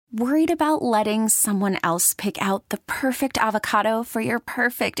Worried about letting someone else pick out the perfect avocado for your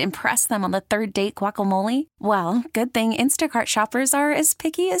perfect impress them on the third date guacamole? Well, good thing Instacart shoppers are as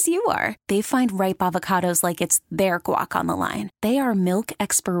picky as you are. They find ripe avocados like it's their guac on the line. They are milk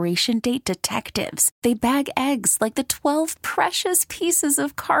expiration date detectives. They bag eggs like the 12 precious pieces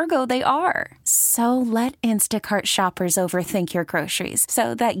of cargo they are. So let Instacart shoppers overthink your groceries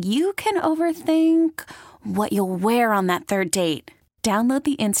so that you can overthink what you'll wear on that third date. Download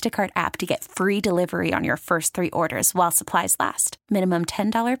the Instacart app to get free delivery on your first 3 orders while supplies last. Minimum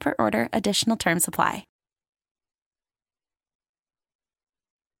 $10 per order. Additional terms apply.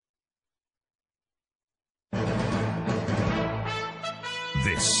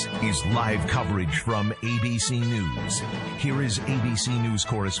 This is live coverage from ABC News. Here is ABC News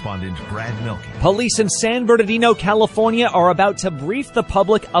correspondent Brad Milken. Police in San Bernardino, California are about to brief the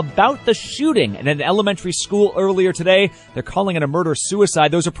public about the shooting at an elementary school earlier today. They're calling it a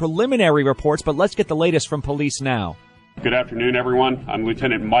murder-suicide. Those are preliminary reports, but let's get the latest from police now. Good afternoon, everyone. I'm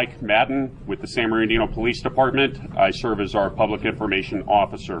Lieutenant Mike Madden with the San Bernardino Police Department. I serve as our public information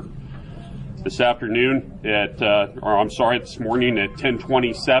officer. This afternoon this morning at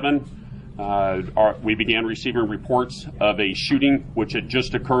 10:27, we began receiving reports of a shooting which had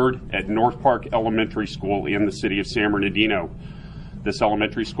just occurred at North Park Elementary School in the city of San Bernardino. This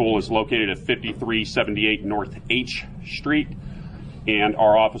elementary school is located at 5378 North H Street, and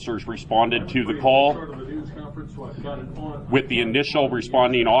our officers responded to the call, with the initial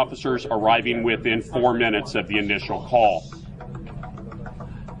responding officers arriving within 4 minutes of the initial call.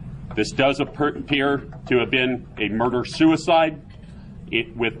 This does appear to have been a murder-suicide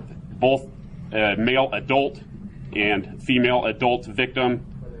with both male adult and female adult victim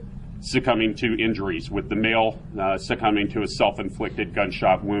succumbing to injuries, with the male succumbing to a self-inflicted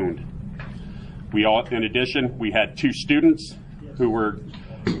gunshot wound. In addition, we had 2 students who were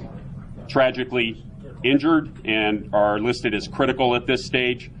tragically injured and are listed as critical at this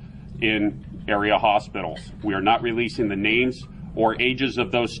stage in area hospitals. We are not releasing the names or ages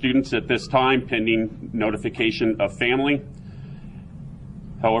of those students at this time, pending notification of family.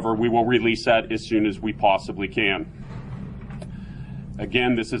 However, we will release that as soon as we possibly can.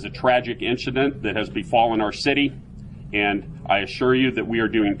 Again, this is a tragic incident that has befallen our city, and I assure you that we are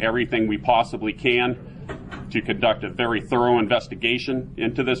doing everything we possibly can to conduct a very thorough investigation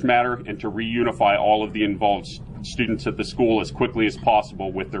into this matter and to reunify all of the involved students at the school as quickly as possible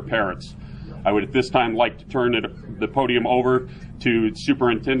with their parents. I would at this time like to turn the podium over to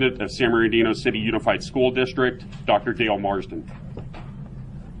Superintendent of San Bernardino City Unified School District, Dr. Dale Marsden.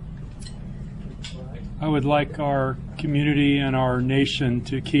 I would like our community and our nation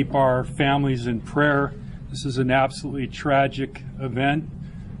to keep our families in prayer. This is an absolutely tragic event.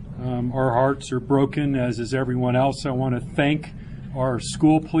 Our hearts are broken, as is everyone else. I want to thank our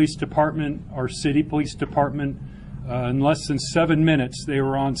school police department, our city police department. In less than 7 minutes, they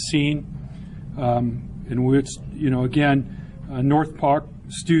were on scene. In which, North Park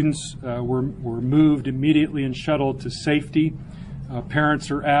students were moved immediately and shuttled to safety. Parents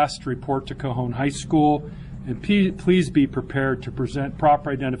are asked to report to Cajon High School, and please be prepared to present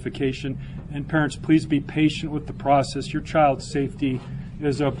proper identification. And parents, please be patient with the process. Your child's safety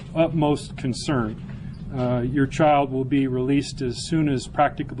is of utmost concern. Your child will be released as soon as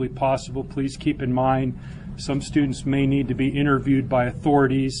practically possible. Please keep in mind some students may need to be interviewed by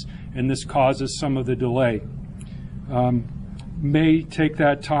authorities, and this causes some of the delay. May take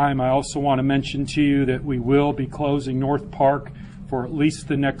that time. I also want to mention to you that we will be closing North Park for at least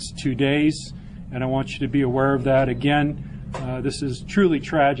the next 2 days, and I want you to be aware of that. Again, this is truly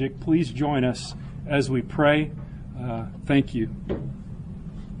tragic. Please join us as we pray. Thank you.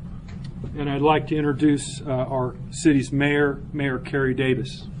 And I'd like to introduce our city's mayor, Mayor Kerry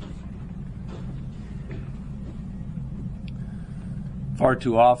Davis. Far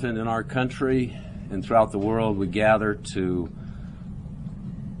too often in our country and throughout the world, we gather to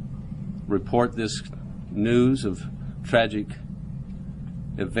report this news of tragic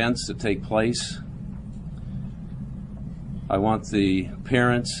events that take place. I want the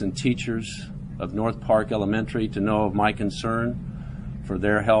parents and teachers of North Park Elementary to know of my concern for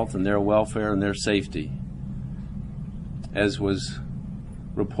their health and their welfare and their safety. As was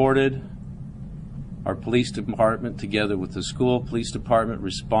reported, our police department, together with the school police department,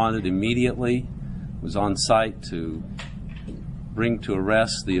 responded immediately, was on site to bring to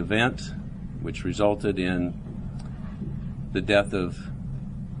arrest the event, which resulted in the death of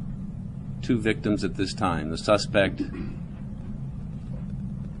 2 victims at this time, the suspect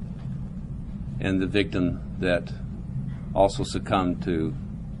and the victim that also succumbed to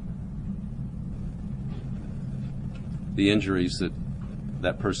the injuries that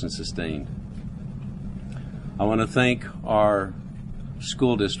that person sustained. I want to thank our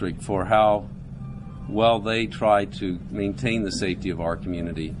school district for how well they try to maintain the safety of our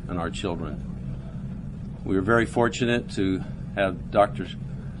community and our children. We are very fortunate to have Dr.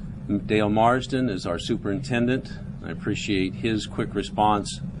 Dale Marsden as our superintendent. I appreciate his quick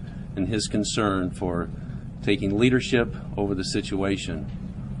response and his concern for taking leadership over the situation.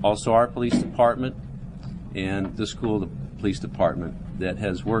 Also, our police department and the school police department that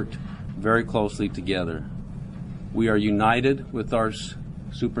has worked very closely together. We are united with our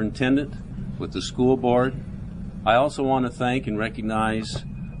superintendent, with the school board. I also want to thank and recognize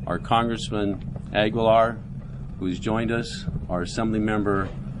our Congressman Aguilar, who has joined us, our Assembly Member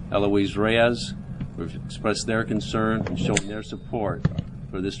Eloise Reyes, who have expressed their concern and shown their support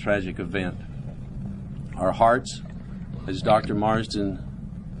for this tragic event. Our hearts, as Dr. Marsden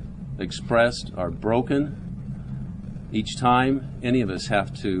expressed, are broken each time any of us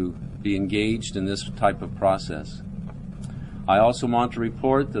have to be engaged in this type of process. I also want to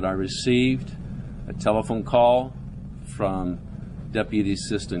report that I received a telephone call from Deputy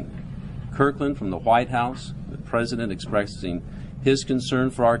Assistant Kirkland from the White House, the President expressing his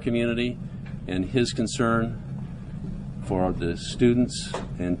concern for our community and his concern for the students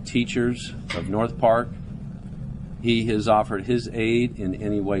and teachers of North Park. He has offered his aid in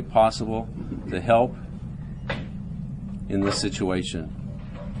any way possible to help in this situation.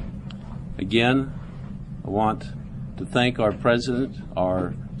 Again, I want to thank our president,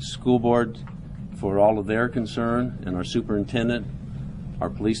 our school board for all of their concern, and our superintendent, our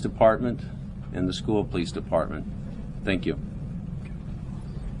police department, and the school police department. Thank you.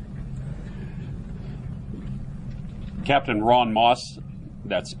 Captain Ron Moss,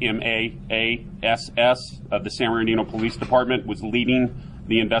 that's M-A-A-S-S, of the San Bernardino Police Department, was leading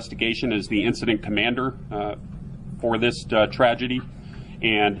the investigation as the incident commander for this tragedy.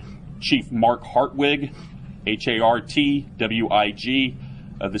 And Chief Mark Hartwig, H-A-R-T-W-I-G,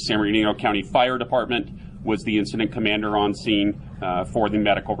 of the San Bernardino County Fire Department, was the incident commander on scene for the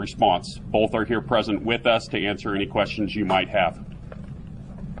medical response. Both are here present with us to answer any questions you might have.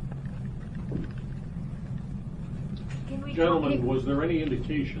 Gentlemen, was there any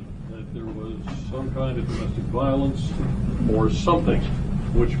indication that there was some kind of domestic violence or something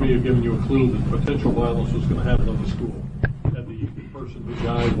which may have given you a clue that potential violence was going to happen on the school? Had the person who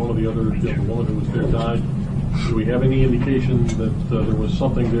died, one of the other, the woman who was there died, do we have any indication that there was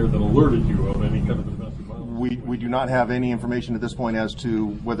something there that alerted you of any kind of domestic violence? We do not have any information at this point as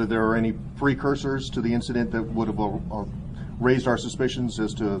to whether there are any precursors to the incident that would have raised our suspicions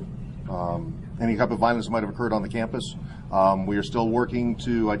as to any type of violence that might have occurred on the campus. We are still working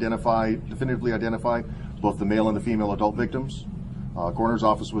to definitively identify both the male and the female adult victims. Coroner's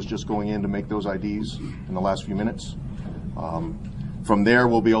office was just going in to make those IDs in the last few minutes. From there,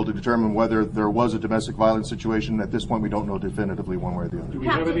 we'll be able to determine whether there was a domestic violence situation. At this point, we don't know definitively one way or the other. Do we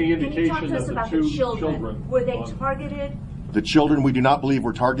have any indication that the two children were they targeted? The children, we do not believe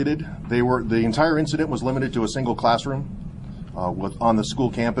were targeted. The entire incident was limited to a single classroom on the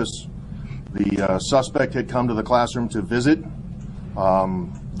school campus. The suspect had come to the classroom to visit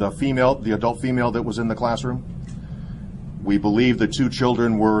the adult female that was in the classroom. We believe the two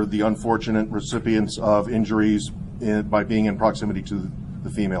children were the unfortunate recipients of injuries by being in proximity to the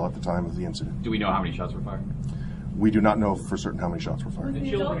female at the time of the incident. Do we know how many shots were fired? We do not know for certain how many shots were fired. Was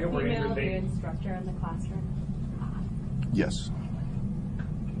the adult female the instructor in the classroom? Yes.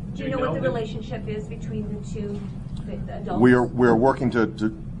 Do you know what the relationship is between the two adults? We are working to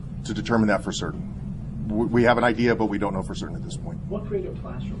determine that for certain. We have an idea, but we don't know for certain at this point. What grade of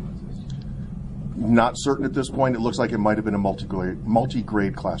classroom was this? Not certain at this point. It looks like it might have been a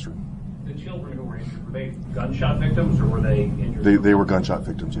multi-grade classroom. The children who were injured, were they gunshot victims or were they injured? They were gunshot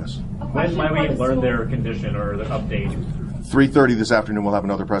victims, yes. When might we learn their condition or the update? 3:30 this afternoon, we'll have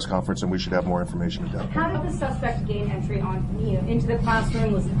another press conference, and we should have more information at that point. How did the suspect gain entry into the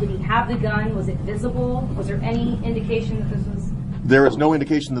classroom? Did he have the gun? Was it visible? Was there any indication that this was? There is no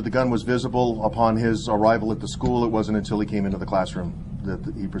indication that the gun was visible upon his arrival at the school. It wasn't until he came into the classroom that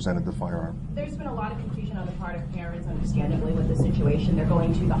he presented the firearm. There's been a lot of confusion on the part of parents, understandably, with the situation. They're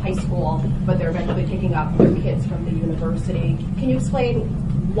going to the high school, but they're eventually picking up their kids from the university. Can you explain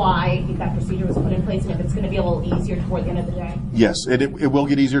why that procedure was put in place and if it's going to be a little easier toward the end of the day? Yes, it will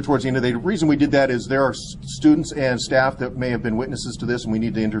get easier towards the end of the day. The reason we did that is there are students and staff that may have been witnesses to this, and we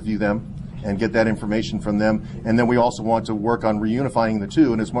need to interview them and get that information from them. And then we also want to work on reunifying the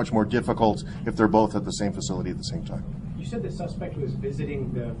two, and it's much more difficult if they're both at the same facility at the same time. You said the suspect was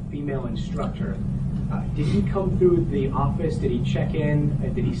visiting the female instructor. Did he come through the office? Did he check in?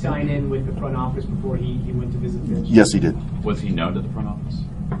 Did he sign in with the front office before he went to visit the students? Yes, he did. Was he known to the front office?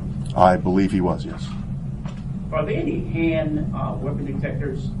 I believe he was, yes. Are there any hand weapon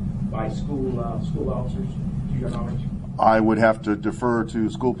detectors by school officers, to your knowledge? I would have to defer to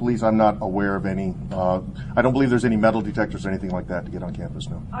school police. I'm not aware of any. I don't believe there's any metal detectors or anything like that to get on campus,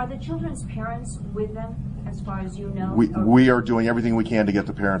 no. Are the children's parents with them, as far as you know? We are doing everything we can to get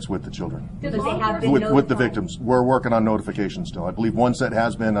the parents with the children. Because they have been with the victims. We're working on notification still. I believe one set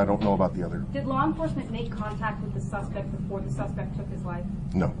has been. I don't know about the other. Did law enforcement make contact with the suspect before the suspect took his life?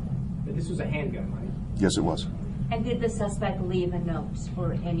 No. But this was a handgun, right? Yes, it was. And did the suspect leave a note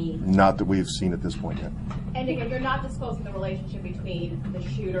or any? Not that we've seen at this point yet. And again, you're not disclosing the relationship between the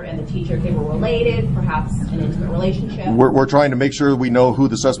shooter and the teacher. If they were related, perhaps an intimate relationship. We're trying to make sure we know who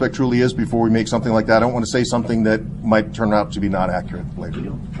the suspect truly is before we make something like that. I don't want to say something that might turn out to be not accurate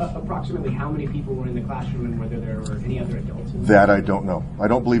later. Approximately how many people were in the classroom and whether there were any other adults in That I don't know. I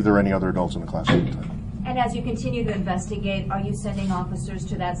don't believe there are any other adults in the classroom at the time. And as you continue to investigate, are you sending officers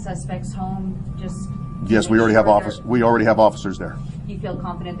to that suspect's home? Yes, we already have officers there. You feel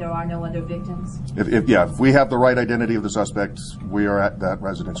confident there are no other victims? If we have the right identity of the suspects, we are at that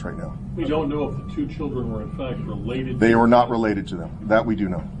residence right now. We don't know if the two children were in fact related. They were not related to them. That we do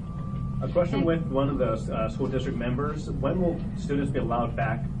know. A question with one of the school district members. When will students be allowed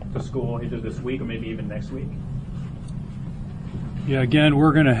back to school, either this week or maybe even next week? Yeah, again,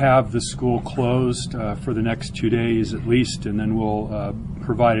 we're going to have the school closed for the next 2 days at least, and then we'll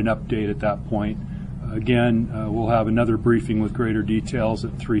provide an update at that point. Again, we'll have another briefing with greater details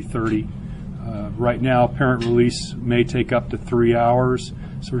at 3:30. Right now, parent release may take up to 3 hours,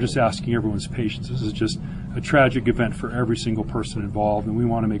 so we're just asking everyone's patience. This is just a tragic event for every single person involved, and we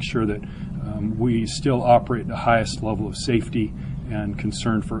want to make sure that we still operate at the highest level of safety and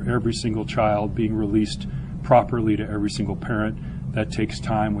concern for every single child being released properly to every single parent. That takes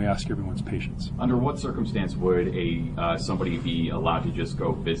time. We ask everyone's patience. Under what circumstance would somebody be allowed to just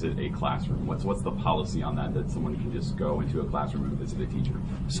go visit a classroom? What's the policy on that someone can just go into a classroom and visit a teacher?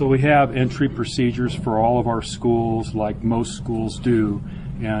 So we have entry procedures for all of our schools, like most schools do,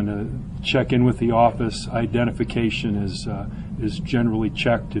 and check in with the office. Identification is generally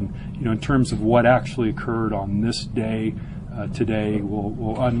checked, and in terms of what actually occurred on this day today,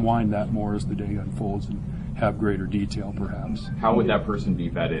 we'll unwind that more as the day unfolds and have greater detail, perhaps. How would that person be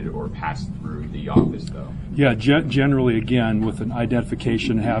vetted or pass through the office, though? Yeah, generally, again, with an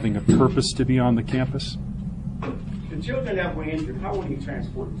identification having a purpose to be on the campus. The children that were injured, how were they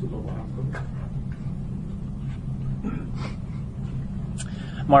transported to the hospital?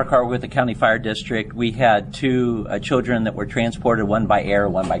 Mark Harwood with the County Fire District. We had two children that were transported, one by air,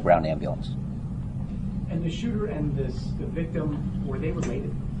 one by ground ambulance. And the shooter and the victim, were they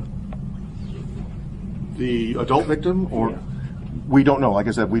related? The adult victim, or we don't know. Like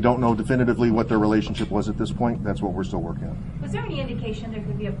I said, we don't know definitively what their relationship was at this point. That's what we're still working on. Was there any indication there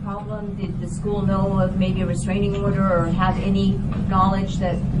could be a problem? Did the school know of maybe a restraining order or have any knowledge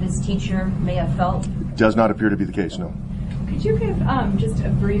that this teacher may have felt? Does not appear to be the case, no. Could you give just a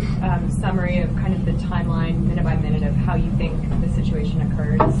brief summary of kind of the timeline, minute by minute, of how you think the situation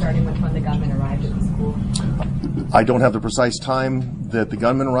occurred, starting with when the gunman arrived at the school? I don't have the precise time that the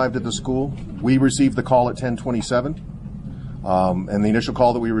gunman arrived at the school. We received the call at 10:27, and the initial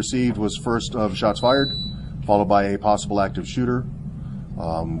call that we received was first of shots fired, followed by a possible active shooter,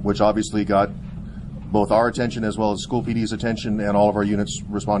 which obviously got both our attention as well as school PD's attention, and all of our units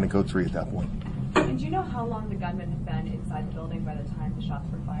responding code 3 at that point. And do you know how long the gunman had been inside the building by the time the shots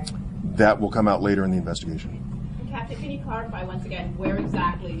were fired? That will come out later in the investigation. Captain, can you clarify once again, where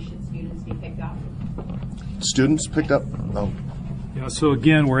exactly should students be picked up? Students picked up? Yeah, so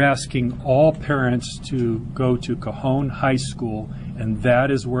again, we're asking all parents to go to Cajon High School, and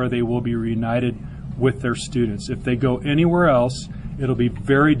that is where they will be reunited with their students. If they go anywhere else, it'll be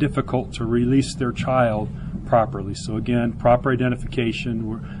very difficult to release their child properly. So again, proper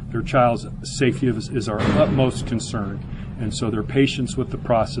identification, their child's safety is our utmost concern, and so their patience with the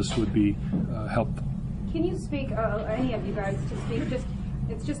process would be helpful. Can you speak, any of you guys, to speak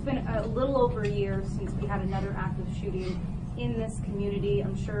it's just been a little over a year since we had another active shooting in this community.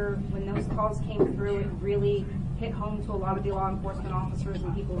 I'm sure when those calls came through, it really hit home to a lot of the law enforcement officers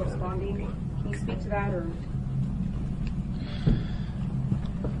and people responding. Can you speak to that? Or?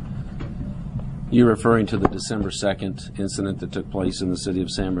 You're referring to the December 2nd incident that took place in the city of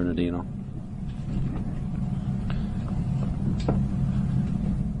San Bernardino?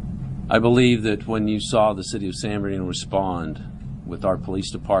 I believe that when you saw the city of San Bernardino respond with our police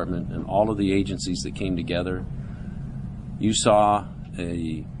department and all of the agencies that came together, you saw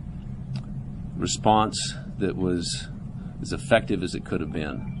a response that was as effective as it could have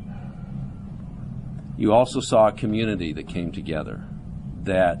been. You also saw a community that came together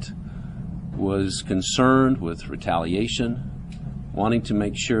that was concerned with retaliation, wanting to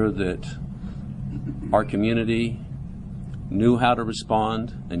make sure that our community knew how to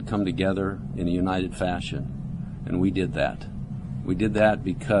respond and come together in a united fashion. And we did that. We did that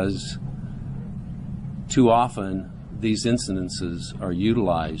because too often these incidences are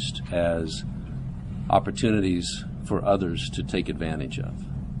utilized as opportunities for others to take advantage of.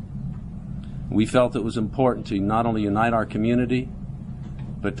 We felt it was important to not only unite our community,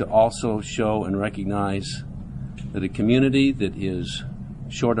 but to also show and recognize that a community that is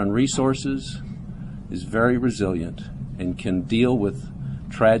short on resources is very resilient and can deal with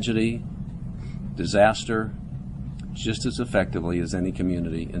tragedy, disaster, just as effectively as any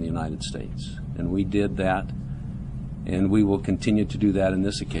community in the United States. And we did that, and we will continue to do that in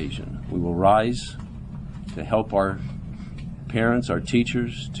this occasion. We will rise to help our parents, our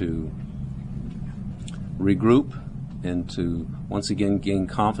teachers, to regroup and to once again gain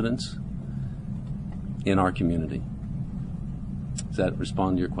confidence in our community. Does that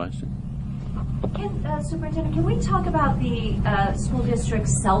respond to your question? Superintendent, can we talk about the school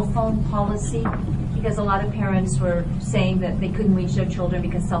district's cell phone policy? Because a lot of parents were saying that they couldn't reach their children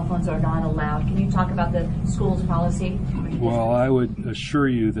because cell phones are not allowed. Can you talk about the school's policy? Well, I would assure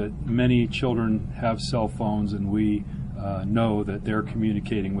you that many children have cell phones, and we know that they're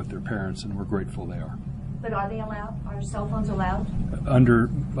communicating with their parents, and we're grateful they are. But are they allowed? Are cell phones allowed?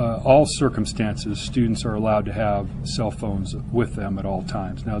 Under all circumstances, students are allowed to have cell phones with them at all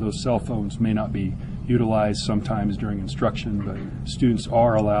times. Now, those cell phones may not be utilized sometimes during instruction, but students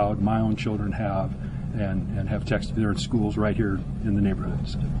are allowed. My own children have, and have texted. They're in schools right here in the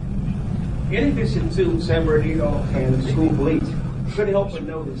neighborhoods. In addition to San Bernardino and the school police, couldn't help but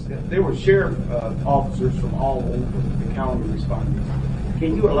notice that there were sheriff officers from all over the county responding.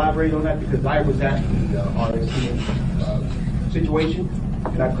 Can you elaborate on that? Because I was at the RSC situation,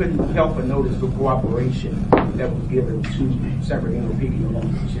 and I couldn't help but notice the cooperation that was given to San Bernardino PD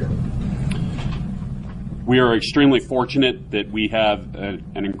along with the sheriff. We are extremely fortunate that we have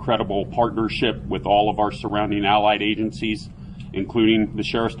an incredible partnership with all of our surrounding allied agencies, including the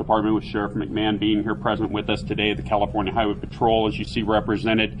Sheriff's Department, with Sheriff McMahon being here present with us today, the California Highway Patrol, as you see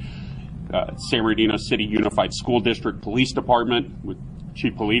represented, San Bernardino City Unified School District Police Department with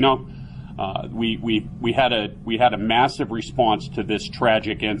Chief Polino. We had a massive response to this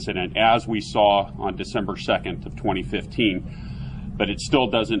tragic incident, as we saw on December 2nd of 2015, but it still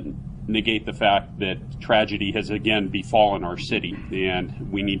doesn't negate the fact that tragedy has again befallen our city,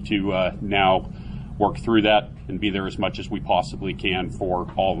 and we need to now work through that and be there as much as we possibly can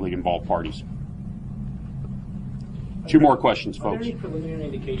for all of the involved parties. Two more questions, folks. Are there any preliminary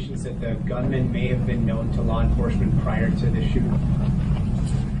indications that the gunman may have been known to law enforcement prior to the shooting?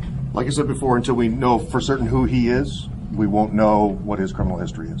 Like I said before, until we know for certain who he is, we won't know what his criminal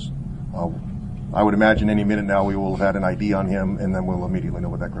history is. I would imagine any minute now we will have had an ID on him, and then we'll immediately know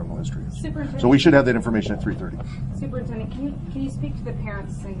what that criminal history is. So we should have that information at 3:30. Superintendent, can you speak to the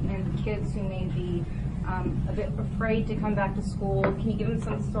parents and kids who may be a bit afraid to come back to school? Can you give them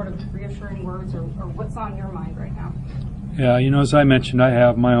some sort of reassuring words, or what's on your mind right now? Yeah, as I mentioned, I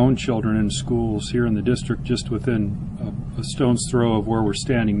have my own children in schools here in the district just within a stone's throw of where we're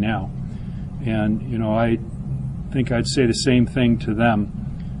standing now. And, I think I'd say the same thing to them,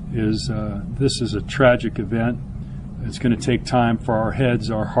 is this is a tragic event. It's going to take time for our heads,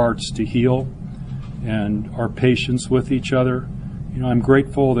 our hearts to heal, and our patience with each other. I'm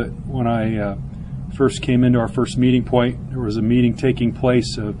grateful that when I first came into our first meeting point, there was a meeting taking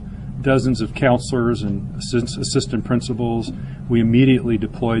place of dozens of counselors and assistant principals. We immediately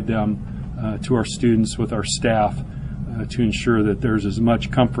deployed them to our students with our staff to ensure that there's as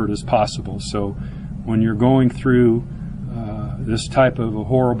much comfort as possible. So when you're going through this type of a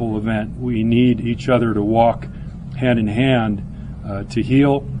horrible event, we need each other to walk hand in hand to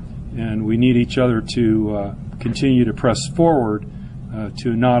heal, and we need each other to continue to press forward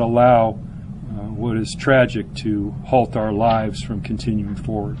to not allow what is tragic to halt our lives from continuing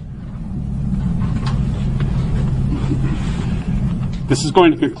forward. This is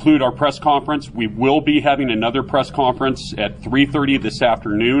going to conclude our press conference. We will be having another press conference at 3:30 this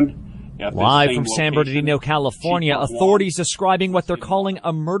afternoon, at this Live same from San location. Bernardino, California, authorities describing what they're calling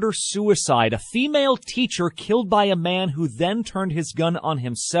a murder-suicide. A female teacher killed by a man who then turned his gun on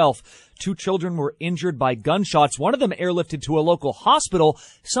himself. 2 children were injured by gunshots. One of them airlifted to a local hospital.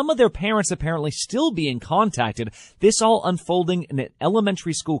 Some of their parents apparently still being contacted. This all unfolding in an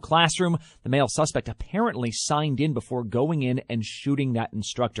elementary school classroom. The male suspect apparently signed in before going in and shooting that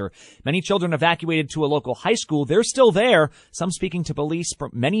instructor. Many children evacuated to a local high school. They're still there. Some speaking to police.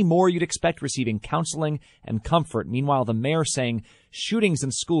 Many more you'd expect receiving counseling and comfort. Meanwhile, the mayor saying shootings in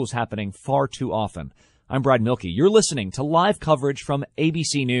schools happening far too often. I'm Brad Milkey. You're listening to live coverage from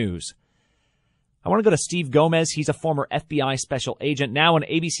ABC News. I want to go to Steve Gomez. He's a former FBI special agent, now an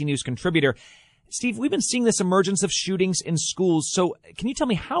ABC News contributor. Steve, we've been seeing this emergence of shootings in schools. So can you tell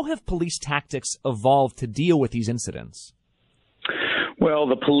me, how have police tactics evolved to deal with these incidents? Well,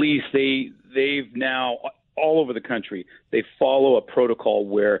 the police, they've now, all over the country, they follow a protocol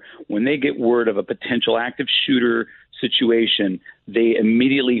where when they get word of a potential active shooter situation, they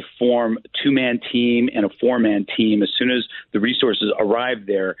immediately form a 2-man team and a 4-man team as soon as the resources arrive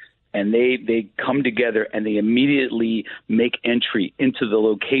there. And they come together and they immediately make entry into the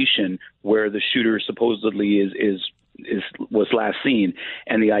location where the shooter supposedly was last seen.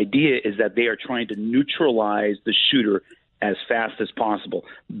 And the idea is that they are trying to neutralize the shooter as fast as possible.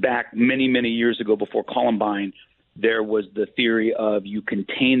 Back many, many years ago, before Columbine, there was the theory of you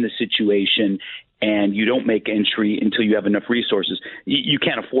contain the situation and you don't make entry until you have enough resources. You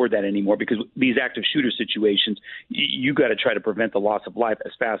can't afford that anymore, because these active shooter situations, you got to try to prevent the loss of life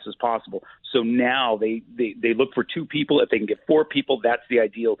as fast as possible. So now they look for 2 people. If they can get 4 people, that's the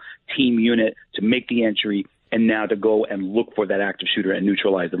ideal team unit to make the entry, and now to go and look for that active shooter and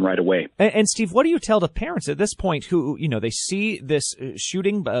neutralize them right away. And Steve, what do you tell the parents at this point who, they see this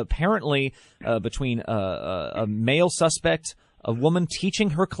shooting apparently between a male suspect, a woman teaching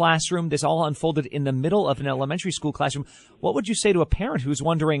her classroom? This all unfolded in the middle of an elementary school classroom. What would you say to a parent who's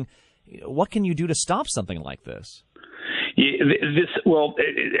wondering, what can you do to stop something like this? Well,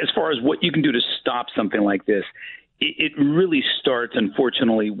 as far as what you can do to stop something like this, it really starts,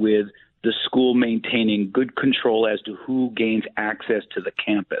 unfortunately, with the school maintaining good control as to who gains access to the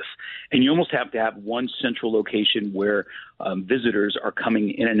campus. And you almost have to have one central location where visitors are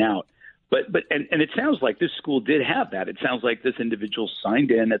coming in and out. But it sounds like this school did have that. It sounds like this individual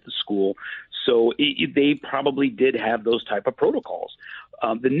signed in at the school, so they probably did have those type of protocols.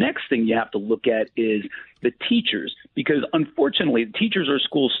 The next thing you have to look at is the teachers, because unfortunately, teachers are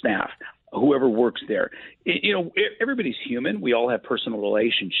school staff, whoever works there. Everybody's human. We all have personal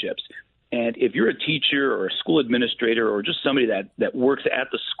relationships. And if you're a teacher or a school administrator or just somebody that works at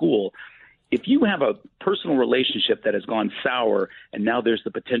the school, if you have a personal relationship that has gone sour and now there's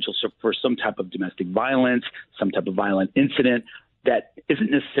the potential for some type of domestic violence, some type of violent incident that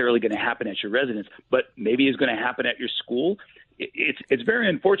isn't necessarily going to happen at your residence, but maybe is going to happen at your school, it's very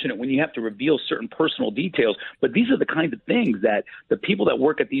unfortunate when you have to reveal certain personal details. But these are the kind of things that the people that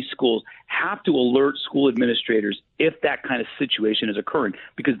work at these schools have to alert school administrators if that kind of situation is occurring,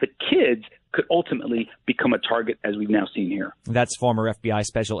 because the kids could ultimately become a target, as we've now seen here. That's former FBI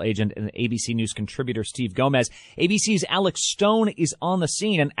special agent and ABC News contributor Steve Gomez. ABC's Alex Stone is on the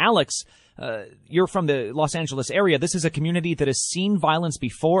scene. And Alex, you're from the Los Angeles area. This is a community that has seen violence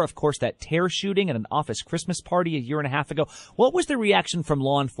before. Of course, that terror shooting at an office Christmas party a year and a half ago. What was the reaction from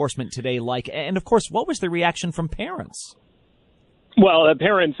law enforcement today like? And, of course, what was the reaction from parents? Well, the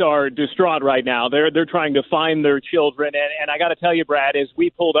parents are distraught right now. They're trying to find their children. And I got to tell you, Brad, as we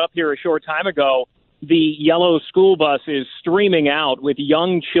pulled up here a short time ago, the yellow school bus is streaming out with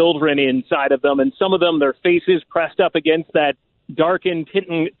young children inside of them. And some of them, their faces pressed up against that darkened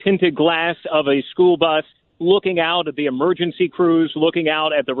tinted glass of a school bus, looking out at the emergency crews, looking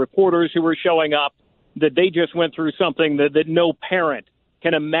out at the reporters who were showing up, that they just went through something that no parent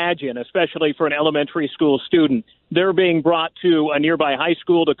can imagine, especially for an elementary school student. They're being brought to a nearby high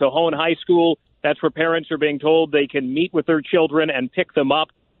school, to Cajon High School. That's where parents are being told they can meet with their children and pick them up.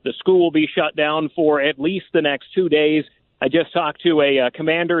 The school will be shut down for at least the next 2 days. I just talked to a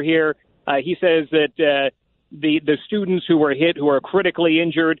commander here. He says that the students who were hit, who are critically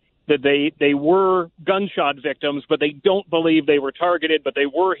injured, that they were gunshot victims, but they don't believe they were targeted, but they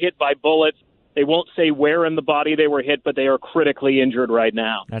were hit by bullets. They won't say where in the body they were hit, but they are critically injured right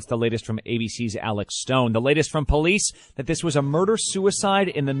now. That's the latest from ABC's Alex Stone. The latest from police, that this was a murder-suicide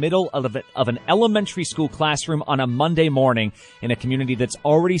in the middle of an elementary school classroom on a Monday morning in a community that's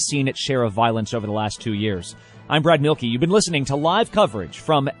already seen its share of violence over the last 2 years. I'm Brad Mielke. You've been listening to live coverage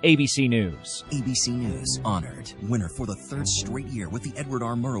from ABC News. ABC News honored winner for the third straight year with the Edward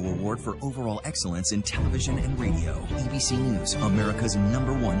R. Murrow Award for overall excellence in television and radio. ABC News, America's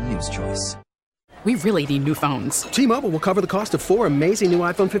 #1 news choice. We really need new phones. T-Mobile will cover the cost of 4 amazing new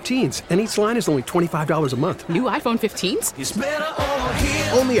iPhone 15s, and each line is only $25 a month. New iPhone 15s? It's better over here.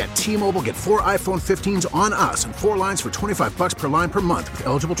 Only at T-Mobile, get 4 iPhone 15s on us and 4 lines for $25 per line per month with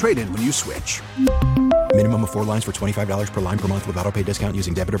eligible trade-in when you switch. Minimum of 4 lines for $25 per line per month with autopay discount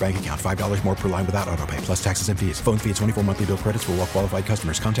using debit or bank account. $5 more per line without autopay, plus taxes and fees. Phone fee at 24 monthly bill credits for well-qualified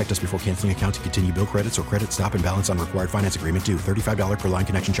customers. Contact us before canceling account to continue bill credits or credit stop and balance on required finance agreement due. $35 per line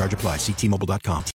connection charge applies. See T-Mobile.com.